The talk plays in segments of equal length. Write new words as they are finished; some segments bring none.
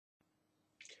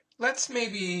let's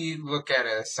maybe look at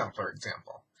a simpler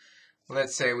example.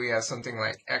 Let's say we have something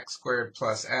like x squared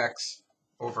plus x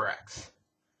over x.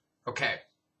 Okay,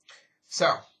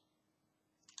 so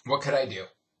what could I do?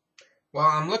 Well,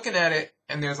 I'm looking at it,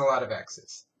 and there's a lot of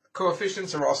x's.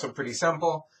 Coefficients are also pretty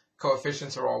simple.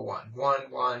 Coefficients are all 1. 1,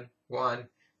 1, 1.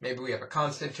 Maybe we have a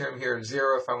constant term here of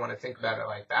 0 if I want to think about it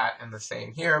like that, and the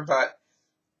same here, but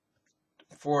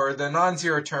for the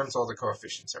non-zero terms, all the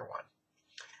coefficients are 1.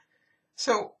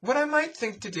 So what I might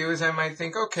think to do is I might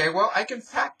think, okay, well, I can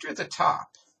factor the top,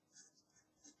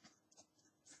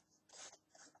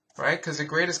 right? Because the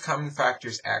greatest common factor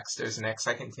is x. There's an x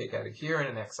I can take out of here and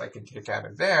an x I can take out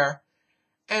of there.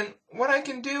 And what I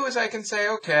can do is I can say,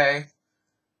 okay,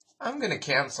 I'm going to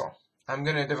cancel. I'm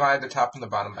going to divide the top and the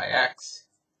bottom by x,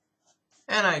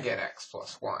 and I get x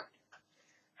plus 1.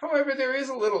 However, there is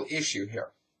a little issue here.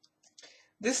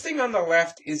 This thing on the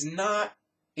left is not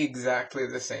exactly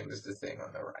the same as the thing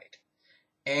on the right.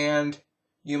 And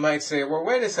you might say, well,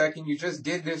 wait a second, you just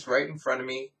did this right in front of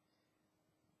me.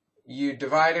 You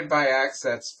divided by x,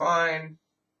 that's fine.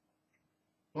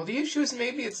 Well, the issue is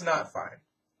maybe it's not fine.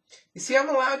 You see, I'm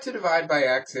allowed to divide by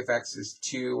x if x is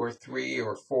 2 or 3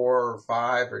 or 4 or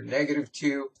 5 or negative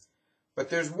 2, but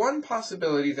there's one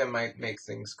possibility that might make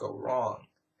things go wrong.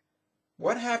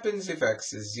 What happens if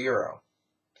x is 0?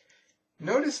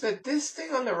 Notice that this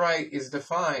thing on the right is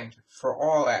defined for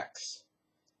all x.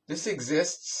 This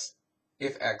exists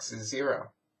if x is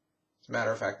 0. As a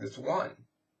matter of fact, it's 1.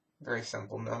 Very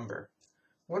simple number.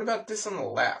 What about this on the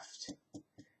left?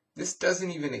 This doesn't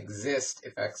even exist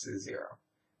if x is 0.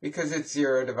 Because it's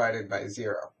 0 divided by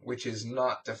 0, which is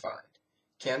not defined.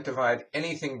 Can't divide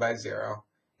anything by 0,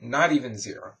 not even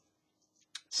 0.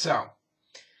 So,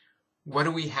 what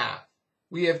do we have?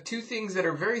 We have two things that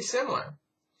are very similar.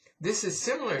 This is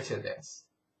similar to this,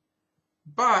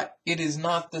 but it is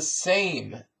not the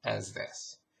same as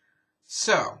this.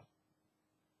 So,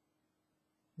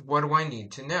 what do I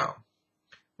need to know?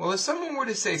 Well, if someone were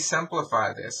to say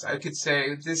simplify this, I could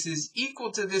say this is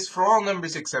equal to this for all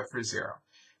numbers except for 0.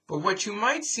 But what you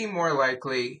might see more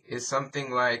likely is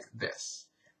something like this.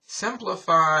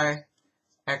 Simplify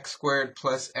x squared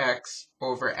plus x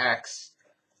over x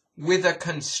with a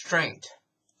constraint.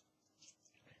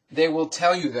 They will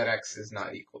tell you that x is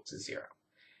not equal to 0.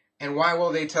 And why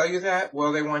will they tell you that?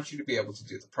 Well, they want you to be able to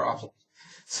do the problem.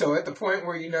 So at the point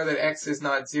where you know that x is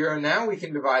not 0, now we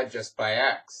can divide just by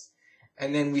x.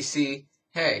 And then we see,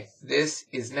 hey, this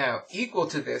is now equal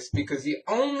to this because the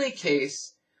only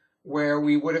case where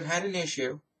we would have had an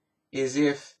issue is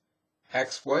if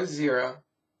x was 0,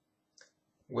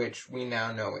 which we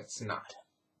now know it's not.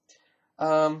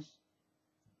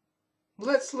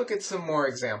 Let's look at some more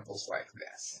examples like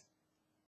this.